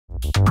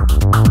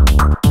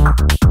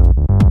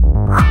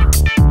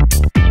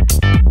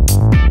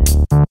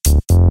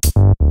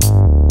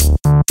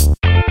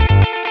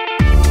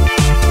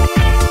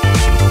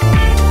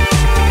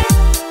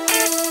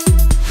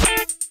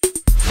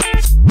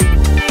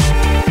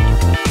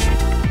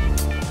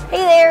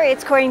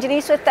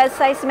Denise with Does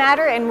Size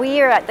Matter, and we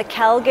are at the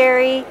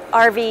Calgary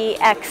RV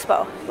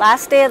Expo.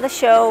 Last day of the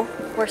show,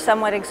 we're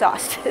somewhat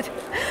exhausted,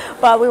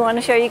 but we want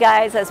to show you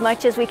guys as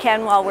much as we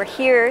can while we're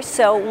here.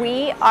 So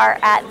we are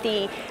at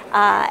the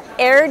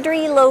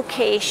Airdrie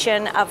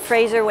location of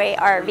Fraserway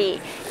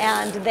RV,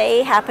 and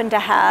they happen to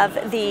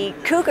have the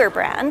Cougar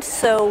brand,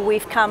 so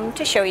we've come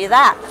to show you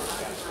that.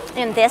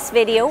 In this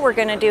video, we're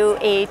going to do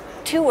a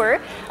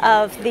tour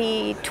of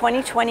the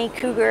 2020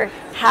 Cougar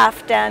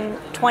half done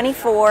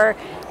 24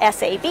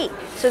 SAB.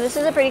 So this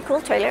is a pretty cool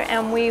trailer,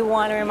 and we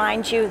want to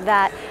remind you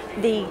that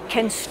the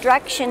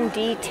construction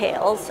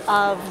details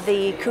of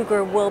the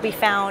Cougar will be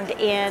found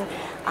in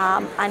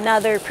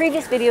another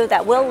previous video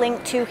that we'll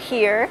link to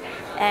here,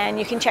 and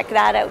you can check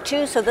that out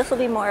too. So this will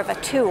be more of a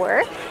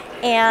tour.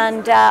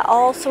 And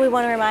also we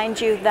want to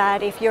remind you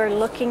that if you're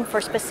looking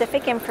for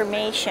specific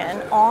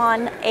information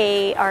on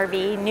a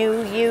RV,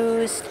 new,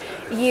 used,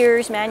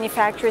 years,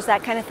 manufacturers,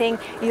 that kind of thing,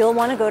 you'll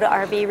want to go to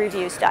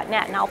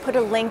rvreviews.net, and I'll put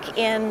a link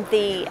in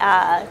the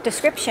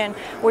description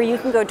where you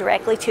can go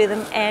directly to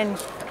them and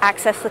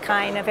access the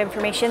kind of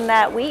information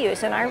that we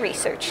use in our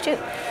research too.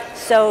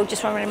 So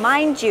just want to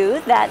remind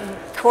you that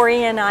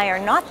Corey and I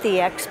are not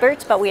the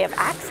experts, but we have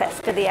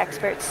access to the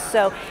experts.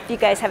 So if you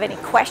guys have any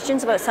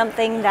questions about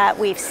something that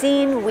we've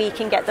seen, we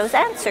can get those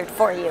answered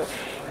for you.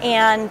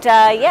 And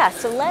yeah,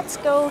 so let's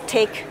go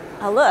take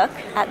a look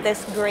at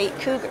this great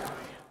Cougar.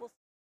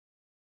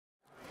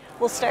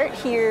 We'll start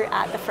here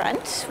at the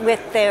front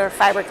with their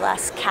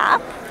fiberglass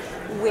cap,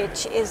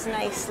 which is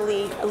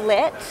nicely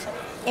lit.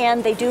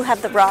 And they do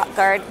have the rock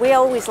guard. We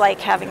always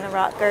like having the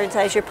rock guards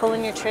as you're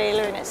pulling your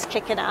trailer and it's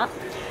kicking up.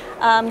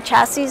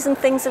 Chassis and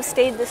things have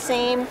stayed the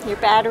same. Your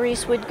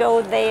batteries would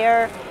go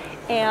there.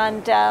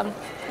 And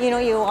you know,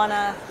 you want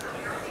to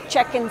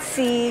check and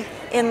see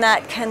in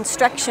that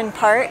construction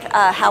part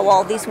how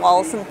all these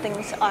walls and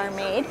things are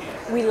made.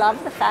 We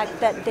love the fact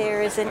that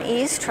there is an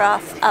eaves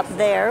trough up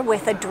there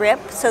with a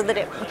drip so that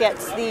it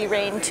gets the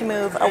rain to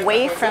move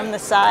away from the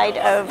side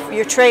of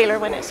your trailer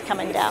when it's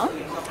coming down.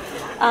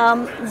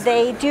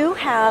 They do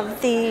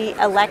have the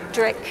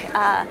electric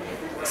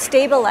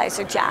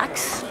stabilizer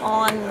jacks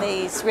on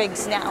these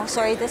rigs now.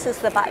 Sorry, this is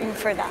the button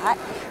for that.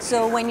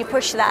 So when you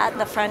push that,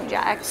 the front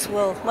jacks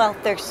will, well,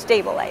 they're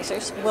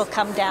stabilizers, will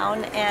come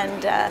down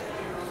and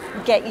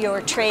get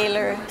your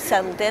trailer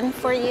settled in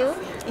for you.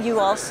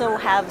 You also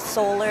have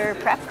solar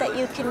prep that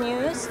you can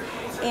use.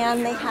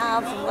 And they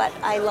have what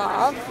I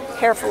love,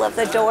 careful of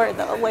the door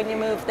though, when you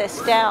move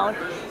this down,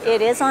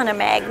 it is on a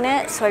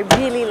magnet, so I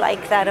really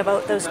like that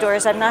about those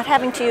doors. I'm not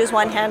having to use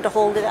one hand to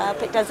hold it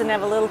up. It doesn't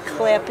have a little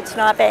clip. It's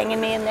not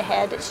banging me in the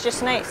head. It's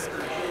just nice.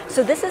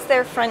 So this is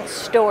their front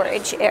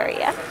storage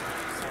area.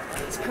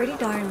 It's pretty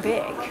darn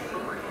big.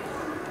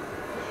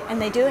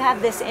 And they do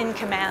have this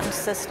in-command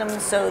system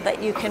so that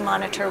you can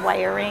monitor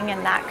wiring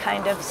and that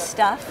kind of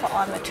stuff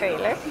on the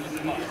trailer.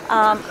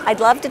 I'd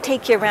love to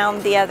take you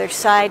around the other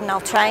side, and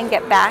I'll try and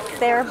get back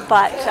there,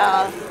 but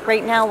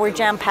right now we're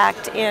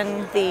jam-packed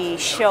in the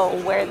show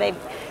where they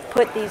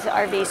put these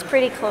RVs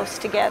pretty close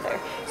together.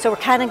 So we're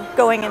kind of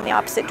going in the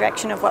opposite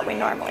direction of what we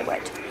normally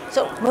would.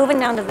 So moving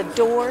down to the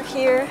door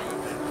here,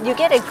 you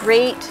get a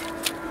great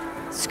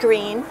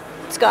screen.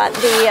 It's got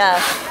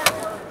the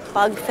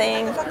bug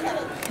thing,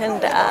 and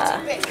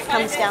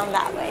comes down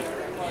that way.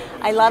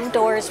 I love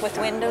doors with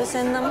windows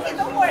in them,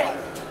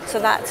 so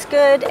that's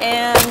good.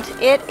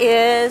 And it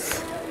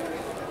is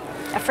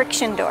a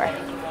friction door,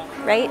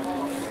 right?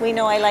 We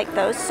know I like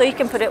those, so you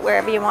can put it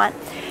wherever you want.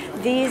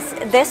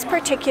 This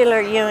particular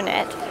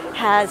unit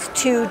has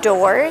two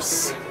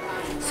doors,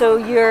 so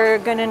you're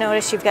going to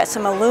notice you've got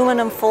some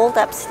aluminum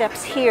fold-up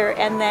steps here,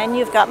 and then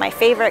you've got my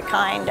favorite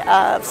kind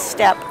of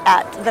step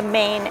at the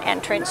main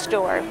entrance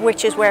door,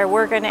 which is where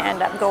we're going to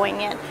end up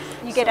going in.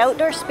 You get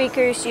outdoor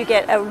speakers, you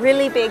get a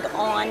really big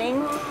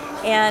awning,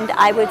 and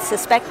I would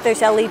suspect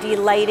there's LED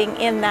lighting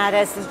in that,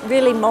 as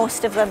really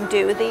most of them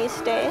do these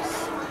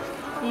days.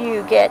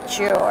 You get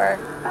your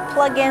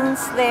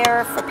plug-ins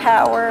there for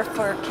power,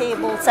 for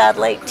cable,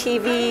 satellite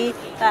TV,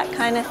 that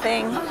kind of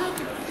thing.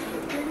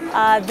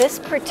 This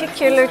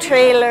particular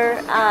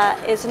trailer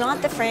is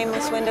not the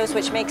frameless windows,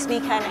 which makes me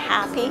kind of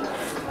happy,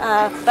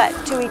 but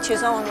to each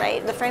his own,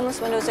 right? The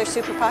frameless windows are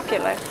super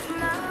popular.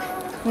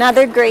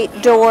 Another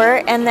great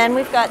door, and then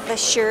we've got the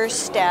Sure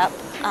steps.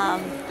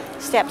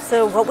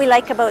 So what we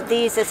like about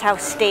these is how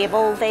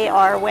stable they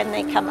are when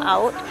they come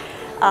out.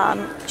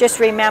 Just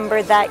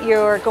remember that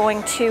you're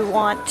going to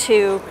want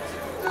to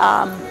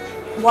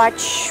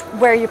watch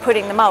where you're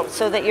putting them out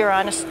so that you're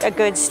on a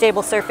good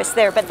stable surface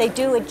there, but they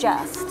do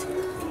adjust,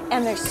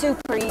 and they're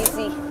super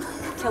easy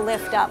to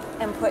lift up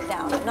and put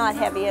down, not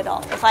heavy at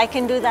all. If I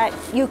can do that,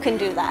 you can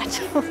do that.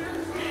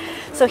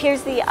 So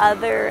here's the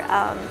other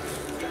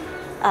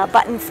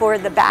button for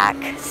the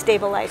back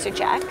stabilizer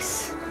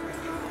jacks.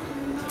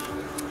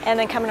 And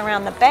then coming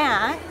around the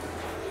back,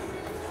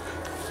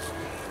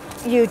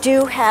 you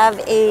do have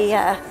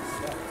a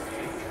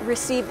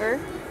receiver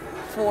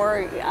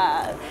for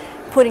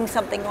putting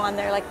something on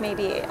there, like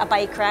maybe a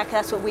bike rack.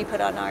 That's what we put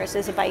on ours,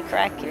 is a bike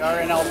rack. We are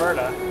in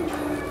Alberta.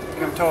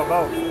 You can tow a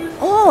boat.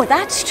 Oh,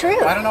 that's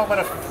true. I don't know about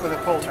with a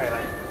pull trailer.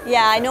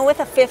 Yeah, I know with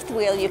a fifth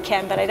wheel you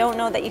can, but I don't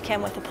know that you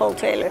can with a pull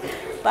trailer.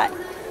 But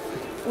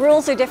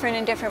rules are different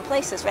in different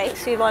places, right?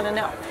 So you'd want to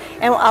know.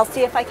 And I'll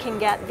see if I can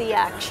get the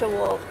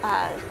actual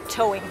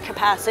towing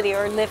capacity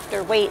or lift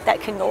or weight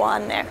that can go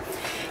on there.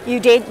 You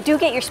do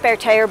get your spare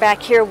tire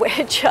back here,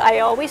 which I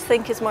always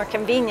think is more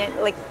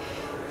convenient. Like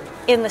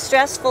in the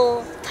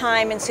stressful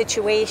time and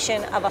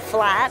situation of a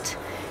flat,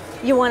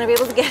 you want to be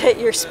able to get at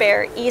your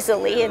spare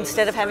easily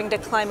instead of having to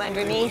climb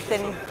underneath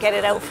and get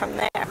it out from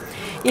there.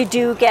 You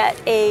do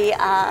get a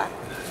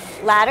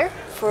ladder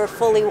for a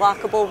fully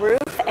walkable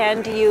roof,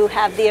 and you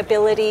have the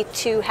ability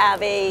to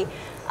have a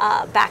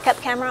backup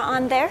camera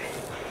on there.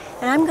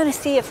 And I'm going to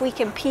see if we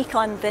can peek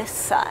on this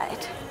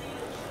side.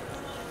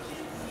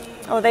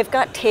 Oh, they've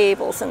got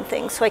tables and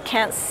things, so I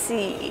can't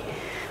see.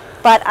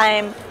 But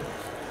I'm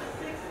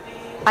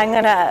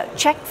going to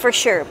check for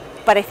sure.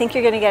 But I think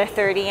you're going to get a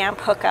 30 amp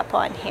hookup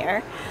on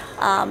here.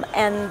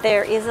 And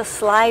there is a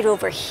slide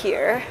over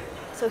here.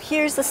 So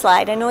here's the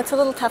slide. I know it's a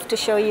little tough to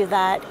show you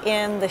that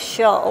in the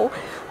show,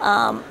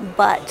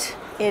 but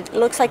it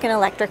looks like an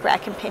electric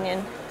rack and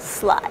pinion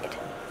slide.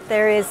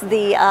 There is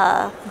the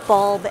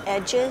bulb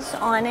edges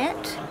on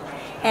it,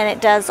 and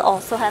it does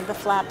also have the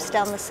flaps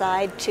down the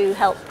side to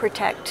help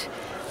protect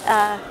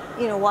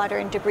you know, water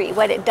and debris.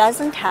 What it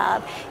doesn't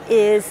have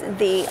is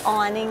the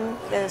awning,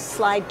 the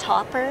slide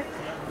topper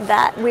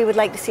that we would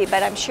like to see,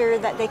 but I'm sure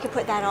that they could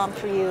put that on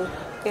for you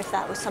if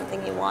that was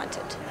something you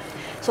wanted.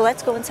 So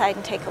let's go inside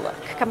and take a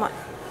look. Come on.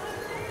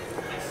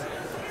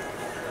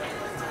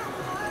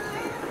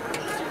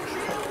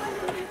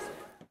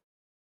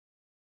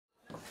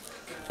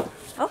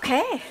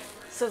 Okay,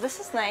 so this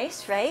is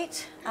nice,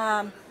 right?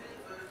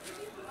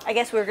 I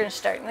guess we're going to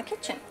start in the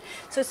kitchen.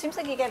 So it seems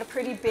like you got a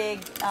pretty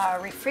big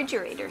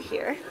refrigerator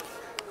here,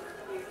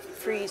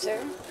 freezer,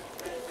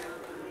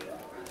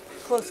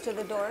 close to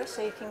the door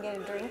so you can get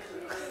a drink.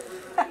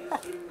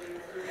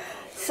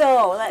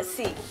 So let's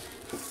see.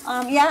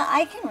 Yeah,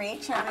 I can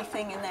reach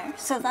everything in there,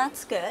 so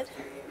that's good.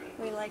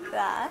 We like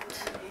that.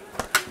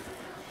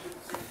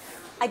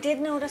 I did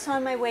notice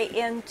on my way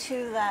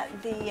into that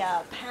the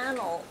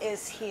panel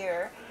is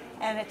here,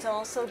 and it's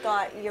also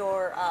got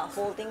your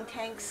holding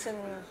tanks and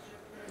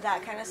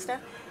that kind of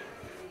stuff.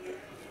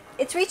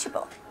 It's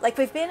reachable. Like,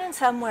 we've been in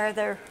some where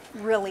they're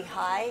really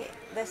high.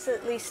 This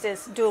at least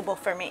is doable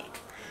for me.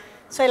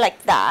 So I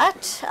like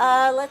that.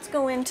 Let's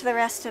go into the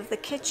rest of the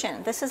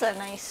kitchen. This is a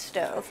nice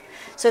stove.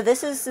 So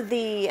this is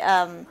the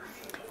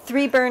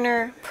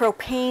 3-burner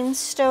propane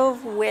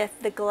stove with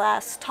the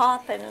glass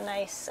top and a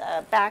nice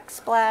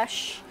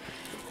backsplash.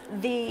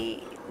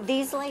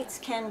 These lights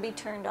can be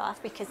turned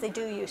off because they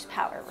do use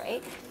power,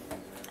 right?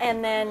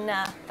 And then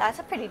that's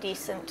a pretty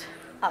decent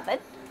oven.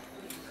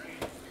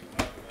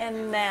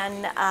 And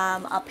then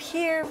up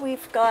here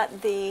we've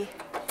got the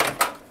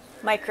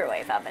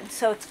microwave oven.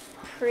 So it's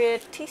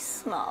pretty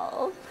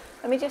small.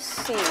 Let me just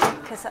see,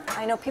 because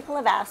I know people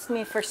have asked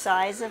me for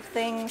size of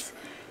things.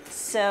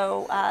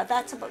 So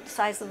that's about the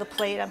size of the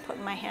plate. I'm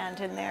putting my hand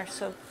in there.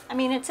 So, I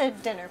mean, it's a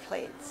dinner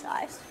plate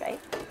size, right?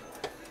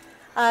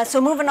 So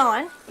moving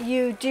on,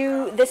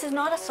 this is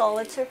not a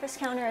solid surface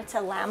counter, it's a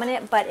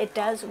laminate, but it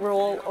does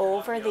roll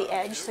over the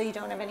edge so you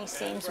don't have any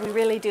seams. We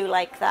really do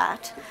like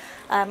that.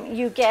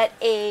 You get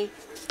a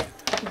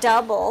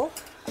double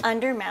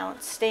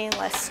undermount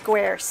stainless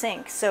square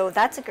sink. So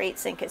that's a great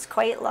sink. It's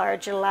quite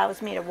large. It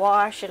allows me to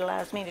wash, it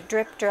allows me to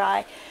drip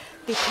dry.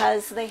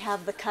 Because they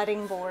have the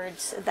cutting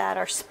boards that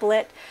are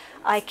split,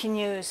 I can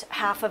use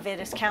half of it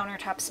as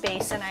countertop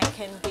space, and I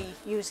can be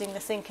using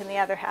the sink in the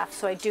other half,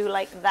 so I do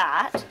like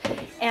that.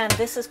 And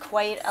this is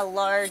quite a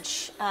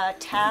large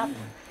tap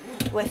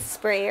with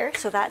sprayer,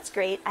 so that's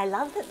great. I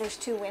love that there's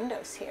 2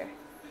 windows here.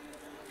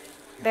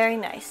 Very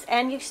nice.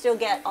 And you still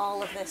get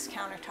all of this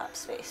countertop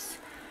space.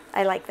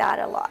 I like that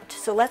a lot.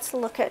 So let's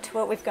look at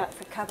what we've got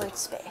for cupboard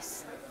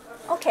space.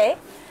 Okay.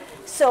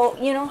 So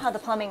you know how the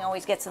plumbing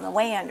always gets in the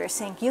way under a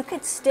sink. You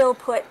could still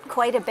put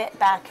quite a bit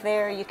back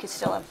there. You could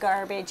still have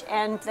garbage,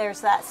 and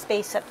there's that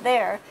space up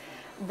there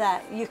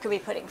that you could be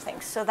putting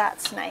things. So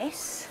that's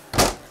nice.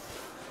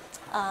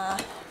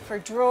 For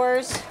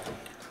drawers,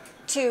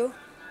 2.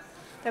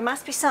 There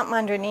must be something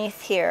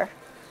underneath here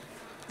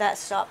that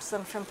stops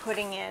them from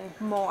putting in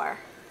more.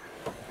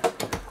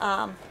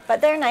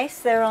 But they're nice.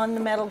 They're on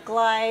the metal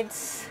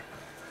glides,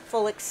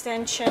 full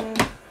extension.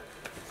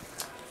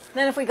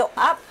 Then if we go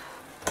up,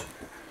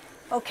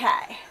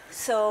 okay,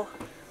 so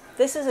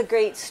this is a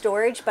great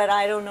storage, but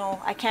I don't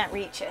know, I can't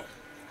reach it.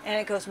 And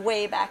it goes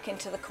way back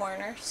into the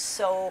corner,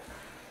 so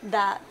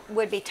that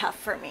would be tough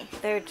for me.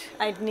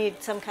 I'd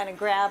need some kind of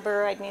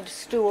grabber, I'd need a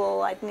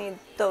stool, I'd need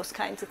those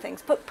kinds of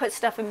things. Put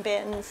stuff in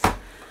bins.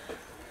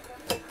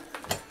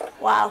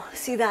 Wow,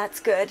 see, that's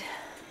good.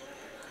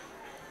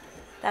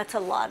 That's a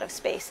lot of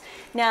space.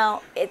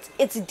 Now,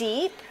 it's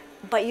deep,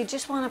 but you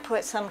just want to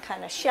put some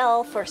kind of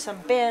shelf or some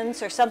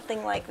bins or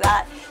something like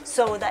that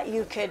so that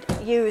you could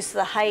use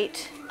the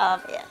height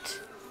of it.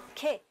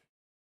 Okay.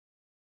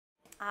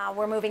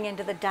 We're moving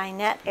into the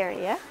dinette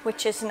area,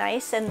 which is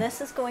nice, and this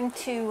is going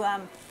to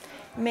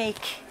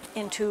make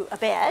into a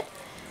bed.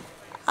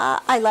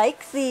 I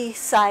like the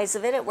size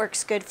of it. It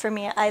works good for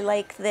me. I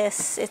like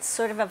this. It's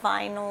sort of a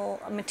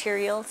vinyl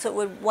material, so it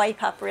would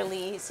wipe up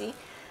really easy.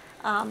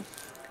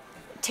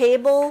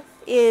 Table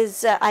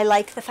is, I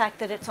like the fact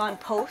that it's on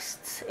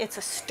posts. It's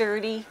a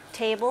sturdy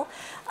table,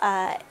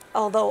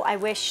 although I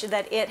wish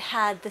that it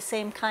had the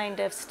same kind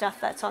of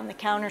stuff that's on the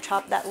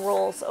countertop that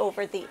rolls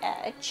over the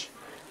edge.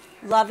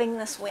 Loving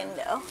this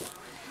window,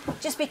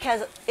 just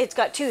because it's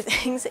got two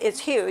things. It's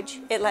huge.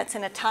 It lets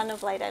in a ton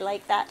of light. I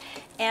like that.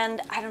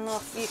 And I don't know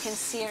if you can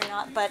see or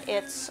not, but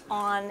it's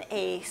on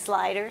a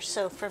slider,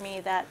 so for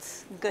me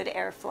that's good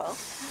airflow.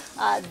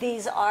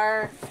 These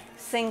are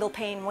single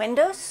pane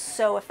windows,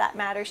 so if that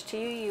matters to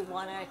you, you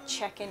want to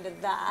check into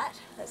that.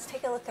 Let's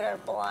take a look at our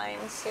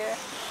blinds here.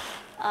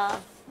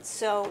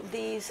 So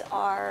these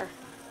are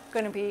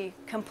going to be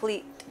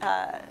complete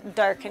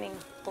darkening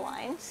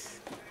blinds.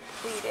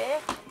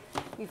 Completed.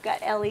 We've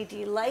got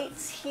LED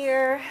lights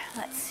here.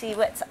 Let's see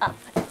what's up.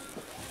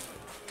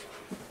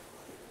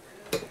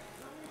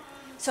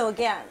 So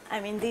again, I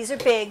mean, these are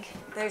big.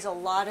 There's a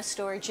lot of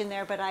storage in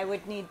there, but I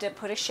would need to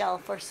put a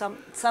shelf or some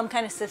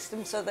kind of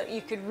system so that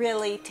you could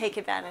really take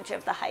advantage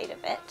of the height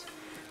of it.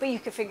 But you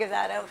could figure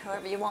that out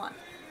however you want.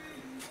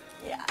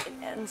 Yeah, it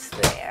ends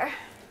there.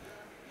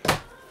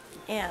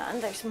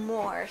 And there's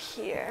more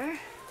here.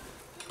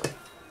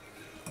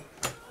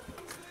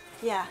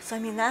 Yeah, so I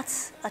mean,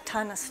 that's a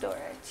ton of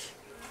storage.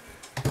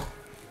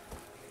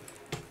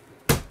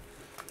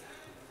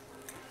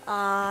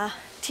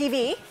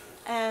 TV,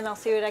 and I'll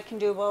see what I can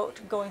do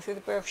about going through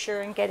the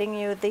brochure and getting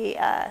you the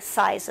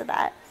size of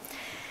that.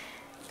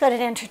 Got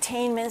an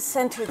entertainment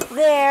center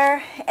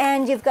there,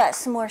 and you've got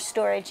some more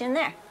storage in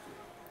there.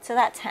 So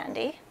that's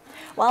handy.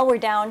 While we're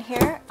down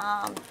here,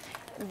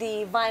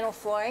 the vinyl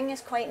flooring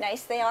is quite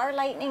nice. They are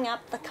lightening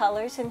up the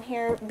colors in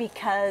here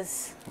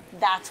because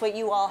that's what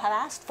you all have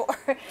asked for.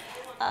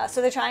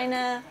 So they're trying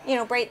to, you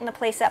know, brighten the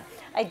place up.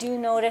 I do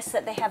notice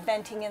that they have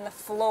venting in the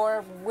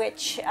floor,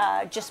 which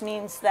just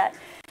means that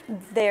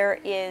there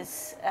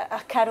is a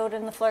cutout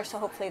in the floor, so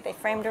hopefully they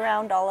framed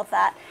around all of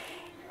that.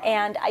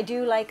 And I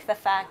do like the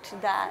fact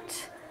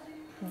that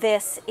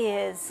this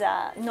is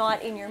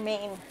not in your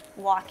main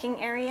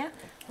walking area.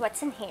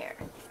 What's in here?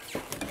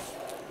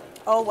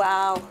 Oh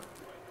wow,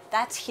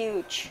 that's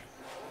huge.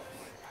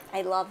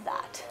 I love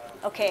that.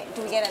 Okay,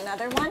 do we get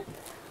another one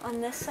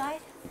on this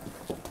side?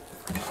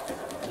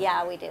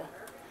 Yeah, we do.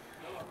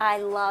 I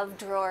love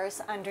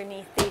drawers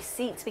underneath these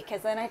seats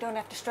because then I don't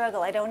have to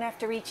struggle. I don't have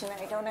to reach in there.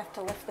 I don't have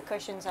to lift the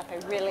cushions up. I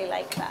really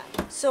like that.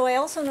 So I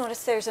also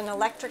noticed there's an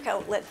electric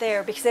outlet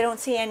there because I don't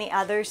see any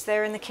others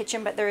there in the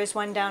kitchen, but there is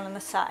one down on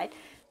the side.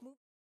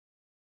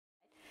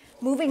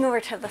 Moving over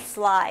to the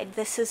slide,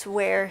 this is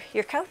where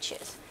your couch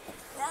is.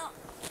 Now,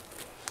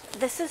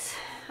 this is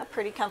a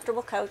pretty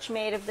comfortable couch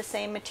made of the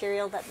same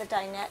material that the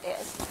dinette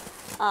is.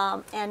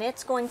 And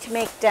it's going to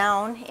make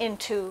down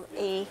into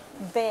a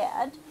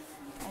bed.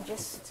 And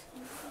just,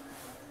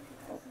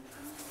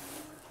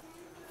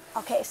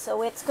 okay,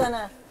 so it's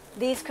gonna,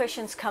 these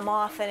cushions come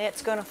off and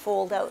it's gonna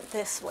fold out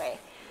this way.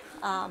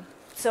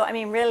 So I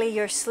mean, really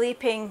you're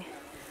sleeping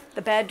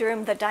the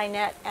bedroom, the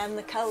dinette, and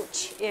the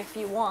couch if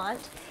you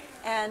want.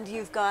 And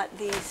you've got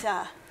these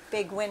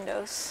big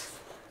windows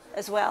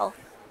as well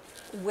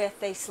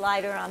with a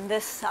slider on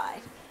this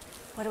side.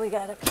 What do we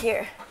got up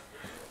here?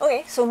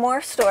 Okay, so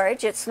more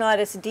storage. It's not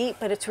as deep,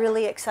 but it's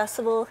really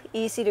accessible,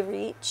 easy to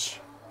reach.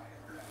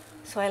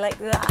 So I like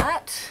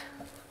that.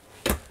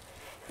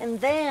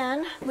 And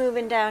then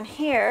moving down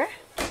here,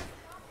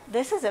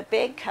 this is a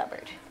big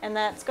cupboard, and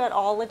that's got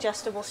all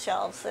adjustable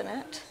shelves in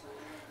it,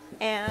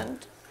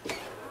 and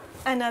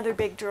another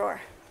big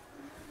drawer.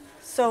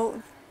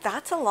 So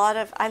that's a lot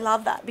of, I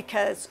love that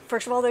because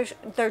first of all,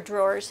 they're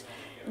drawers.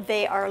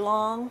 They are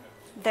long,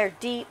 they're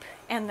deep,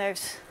 and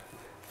there's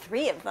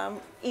 3 of them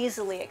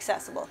easily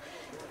accessible.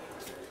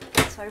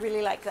 So I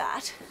really like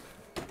that.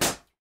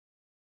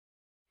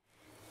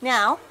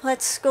 Now,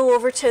 let's go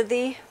over to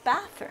the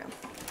bathroom.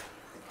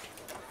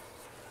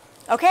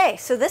 Okay,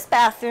 so this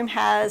bathroom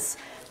has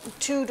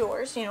 2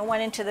 doors, you know, one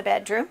into the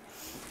bedroom.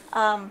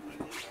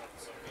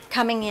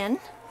 Coming in,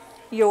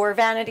 your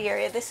vanity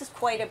area. This is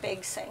quite a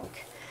big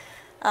sink.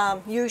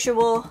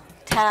 Usual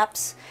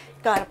taps,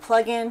 got a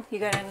plug-in, you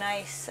got a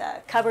nice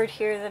cupboard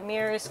here, the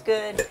mirror is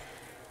good.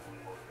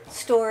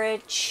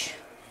 Storage.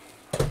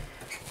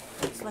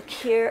 Let's look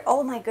here.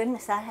 Oh my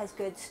goodness, that has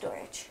good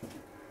storage.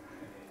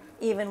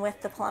 Even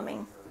with the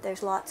plumbing,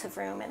 there's lots of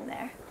room in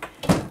there.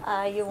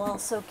 You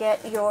also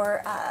get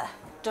your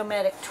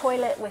Dometic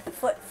toilet with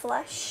foot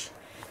flush.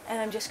 And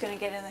I'm just going to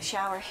get in the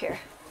shower here.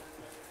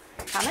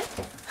 Coming?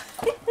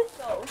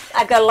 So,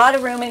 I've got a lot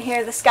of room in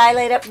here. The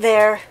skylight up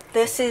there.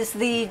 This is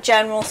the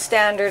general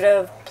standard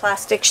of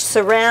plastic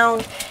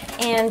surround,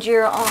 and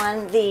you're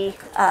on the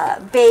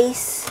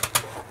base.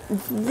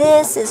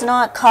 This is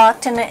not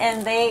caulked, and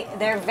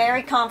they're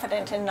very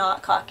confident in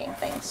not caulking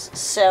things.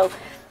 So,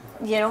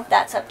 you know,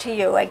 that's up to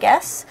you, I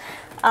guess.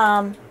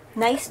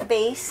 Nice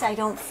base. I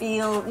don't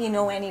feel, you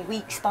know, any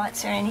weak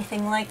spots or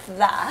anything like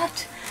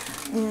that.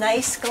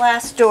 Nice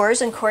glass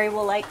doors, and Corey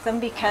will like them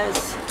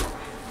because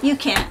you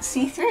can't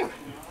see through.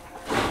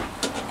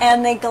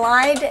 And they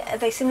glide,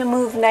 they seem to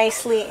move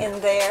nicely in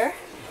there.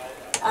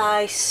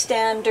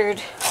 Standard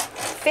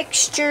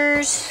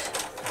fixtures,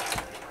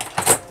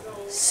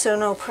 so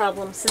no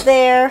problems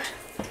there.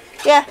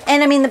 Yeah,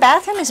 and I mean the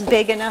bathroom is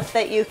big enough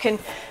that you can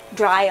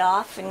dry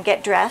off and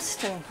get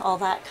dressed and all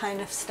that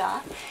kind of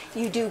stuff.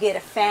 You do get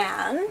a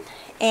fan,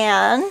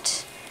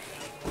 and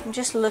I'm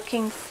just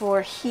looking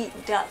for heat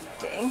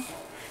ducting.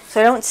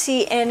 So I don't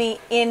see any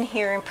in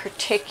here in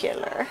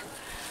particular.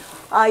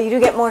 You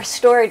do get more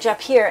storage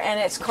up here, and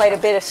it's quite a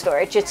bit of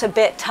storage. It's a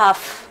bit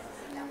tough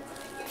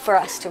for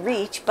us to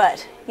reach,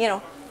 but you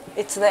know,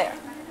 it's there.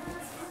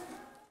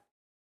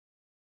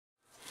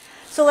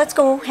 So let's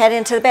go head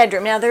into the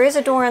bedroom. Now there is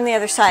a door on the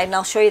other side, and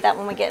I'll show you that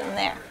when we get in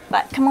there.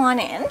 But come on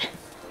in.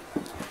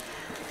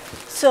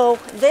 So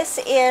this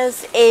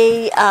is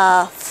a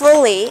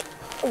fully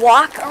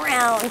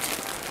walk-around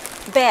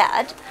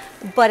bed,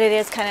 but it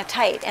is kind of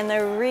tight. And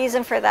the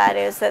reason for that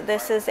is that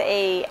this is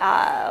a,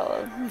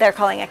 they're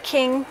calling a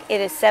king.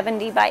 It is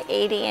 70 by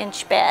 80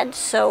 inch bed,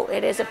 so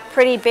it is a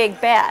pretty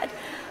big bed.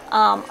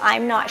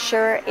 I'm not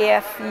sure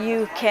if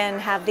you can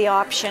have the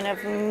option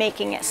of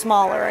making it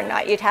smaller or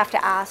not. You'd have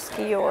to ask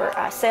your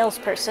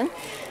salesperson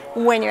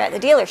when you're at the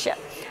dealership.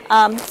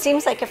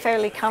 Seems like a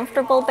fairly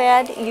comfortable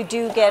bed. You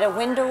do get a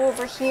window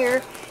over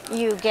here.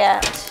 You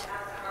get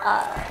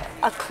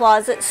a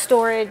closet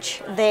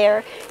storage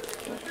there.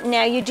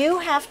 Now you do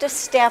have to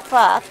step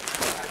up.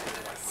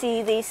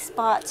 See these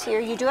spots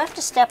here? You do have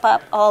to step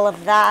up all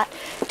of that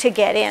to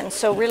get in.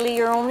 So really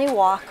you're only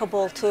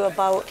walkable to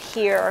about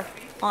here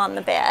on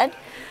the bed,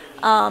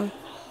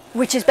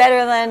 which is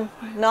better than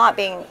not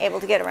being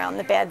able to get around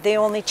the bed. The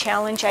only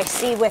challenge I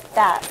see with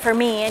that, for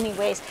me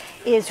anyways,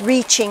 is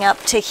reaching up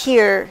to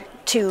here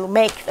to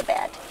make the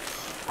bed.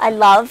 I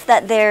love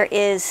that there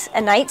is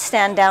a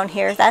nightstand down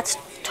here. That's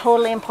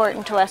totally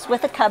important to us,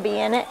 with a cubby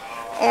in it,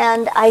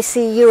 and I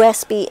see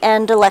USB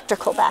and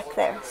electrical back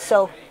there.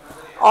 So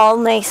all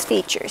nice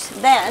features.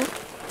 Then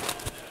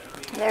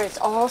there's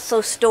also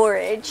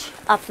storage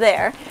up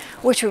there,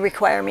 which will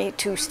require me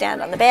to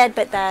stand on the bed,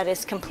 but that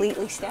is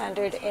completely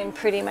standard in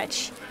pretty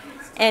much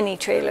any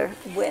trailer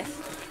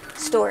with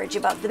storage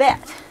above the bed.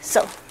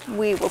 So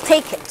we will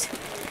take it.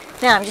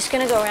 Now I'm just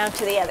going to go around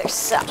to the other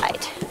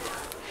side.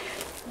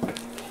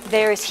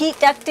 There is heat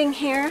ducting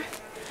here.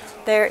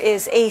 There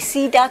is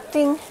AC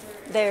ducting.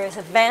 There is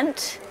a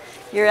vent.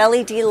 Your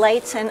LED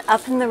lights, and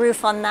up in the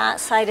roof on that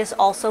side is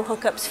also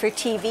hookups for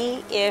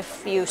TV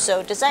if you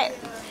so desire.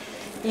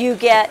 You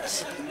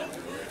get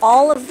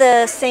all of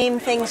the same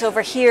things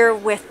over here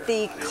with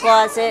the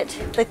closet,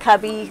 the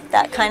cubby,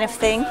 that kind of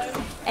thing,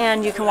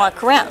 and you can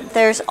walk around.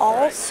 There's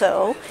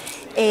also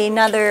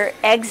another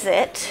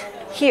exit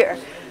here.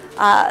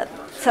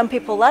 Some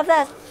people love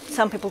that,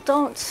 some people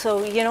don't,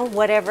 so you know,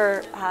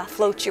 whatever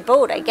floats your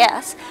boat, I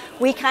guess.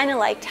 We kind of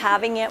liked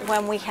having it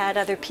when we had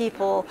other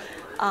people,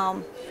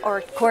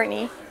 or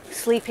Courtney,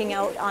 sleeping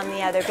out on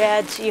the other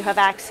beds. You have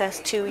access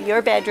to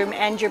your bedroom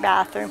and your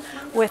bathroom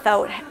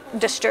without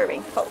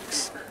disturbing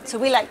folks. So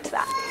we liked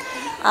that.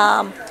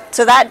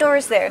 So that door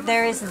is there.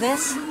 There is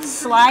this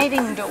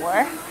sliding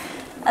door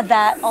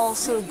that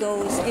also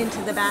goes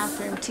into the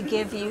bathroom to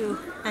give you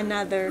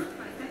another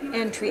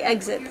entry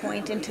exit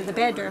point into the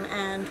bedroom,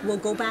 and we'll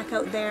go back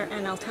out there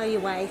and I'll tell you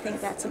why I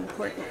think that's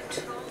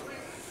important.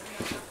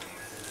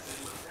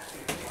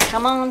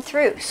 Come on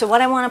through. So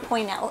what I want to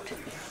point out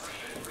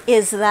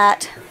is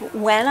that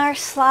when our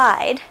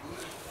slide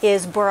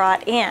is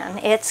brought in,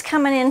 it's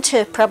coming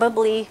into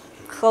probably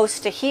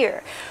close to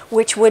here,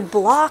 which would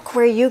block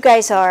where you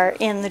guys are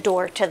in the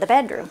door to the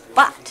bedroom.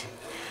 But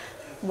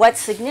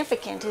what's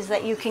significant is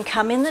that you can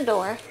come in the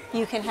door,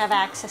 you can have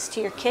access to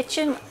your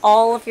kitchen,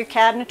 all of your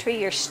cabinetry,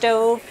 your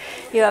stove,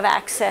 you have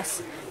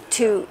access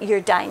to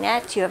your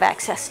dinette, you have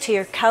access to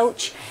your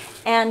couch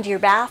and your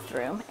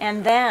bathroom,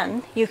 and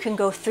then you can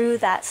go through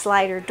that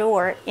slider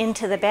door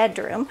into the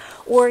bedroom,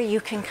 or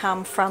you can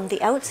come from the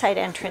outside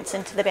entrance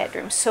into the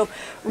bedroom. So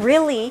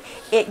really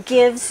it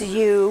gives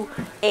you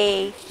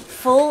a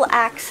full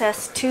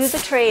access to the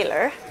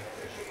trailer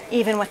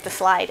even with the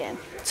slide in.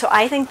 So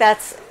I think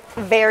that's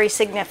very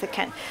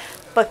significant,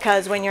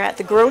 because when you're at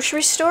the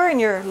grocery store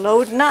and you're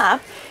loading up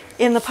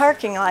in the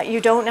parking lot,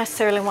 you don't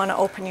necessarily want to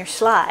open your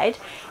slide.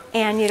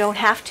 And you don't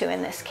have to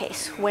in this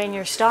case. When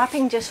you're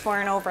stopping just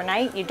for an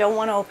overnight, you don't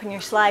want to open your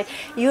slide.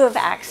 You have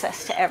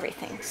access to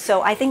everything.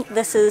 So I think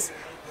this is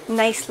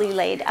nicely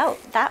laid out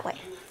that way.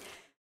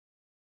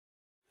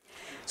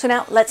 So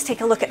now let's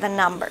take a look at the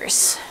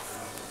numbers.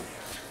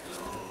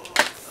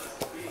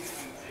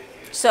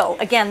 So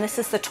again, this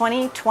is the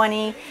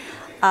 2020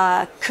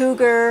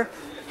 Cougar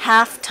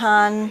half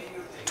ton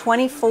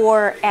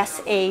 24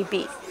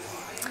 SAB.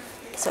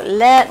 So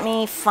let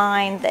me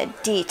find the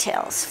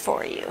details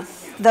for you.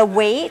 The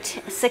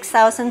weight,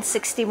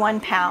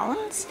 6,061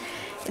 pounds.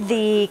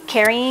 The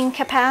carrying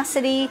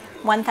capacity,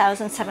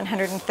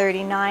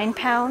 1,739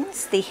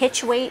 pounds. The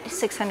hitch weight,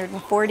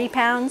 640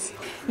 pounds.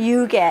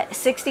 You get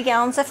 60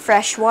 gallons of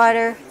fresh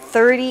water,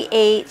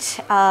 38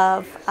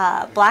 of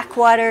black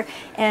water,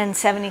 and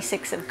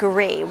 76 of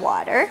gray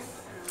water.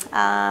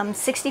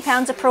 60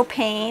 pounds of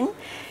propane.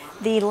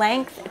 The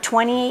length,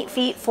 28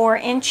 feet 4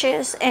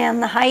 inches,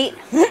 and the height,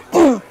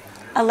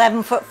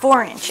 11 foot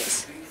 4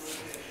 inches.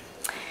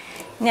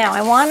 Now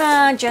I want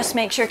to just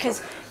make sure,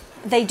 because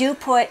they do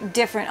put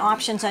different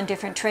options on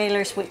different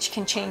trailers which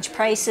can change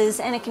prices,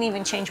 and it can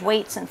even change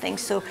weights and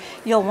things. So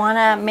you'll want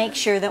to make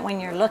sure that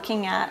when you're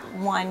looking at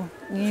one,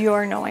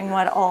 you're knowing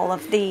what all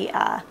of the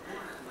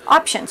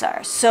options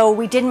are. So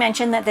we did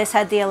mention that this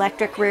had the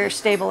electric rear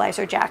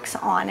stabilizer jacks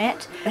on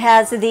it. It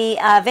has the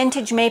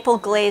vintage maple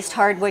glazed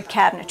hardwood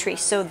cabinetry.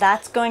 So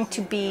that's going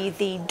to be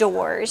the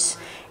doors,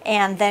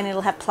 and then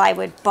it'll have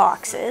plywood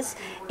boxes.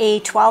 A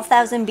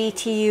 12,000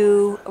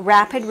 BTU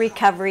rapid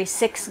recovery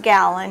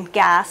 6-gallon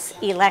gas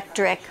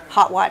electric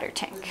hot water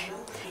tank.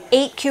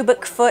 8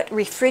 cubic foot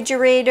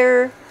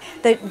refrigerator.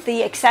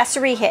 The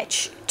accessory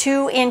hitch,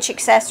 2-inch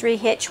accessory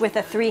hitch with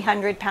a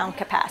 300-pound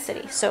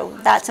capacity. So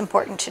that's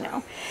important to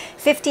know.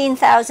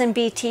 15,000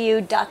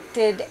 BTU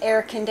ducted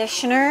air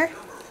conditioner.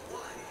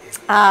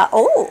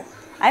 Oh,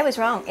 I was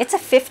wrong. It's a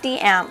 50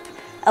 amp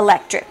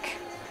electric.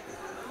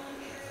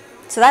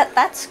 So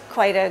that's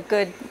quite a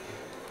good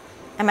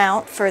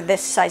amount for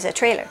this size of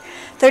trailer.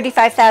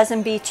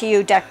 35,000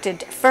 BTU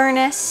ducted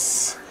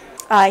furnace,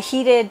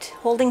 heated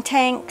holding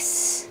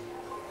tanks,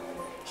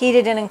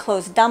 heated and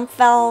enclosed dump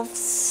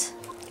valves.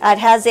 It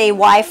has a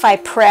Wi-Fi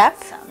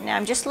prep. Now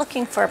I'm just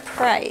looking for a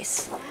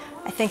price.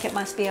 I think it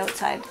must be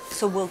outside,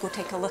 so we'll go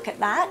take a look at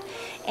that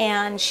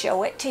and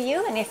show it to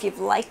you. And if you've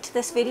liked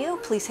this video,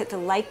 please hit the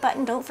like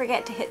button. Don't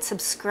forget to hit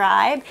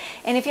subscribe.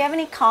 And if you have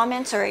any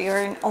comments, or you're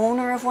an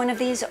owner of one of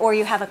these, or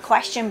you have a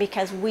question,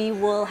 because we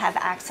will have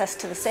access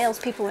to the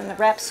salespeople and the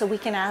reps, so we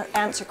can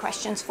answer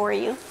questions for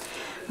you.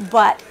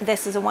 But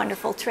this is a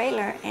wonderful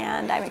trailer,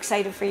 and I'm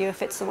excited for you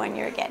if it's the one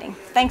you're getting.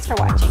 Thanks for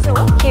watching. So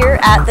here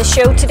at the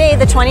show today,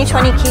 the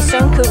 2020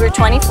 Keystone Cougar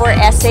 24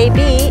 SAB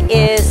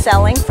is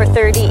selling for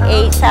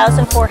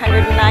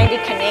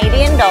 $38,490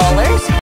 Canadian dollars.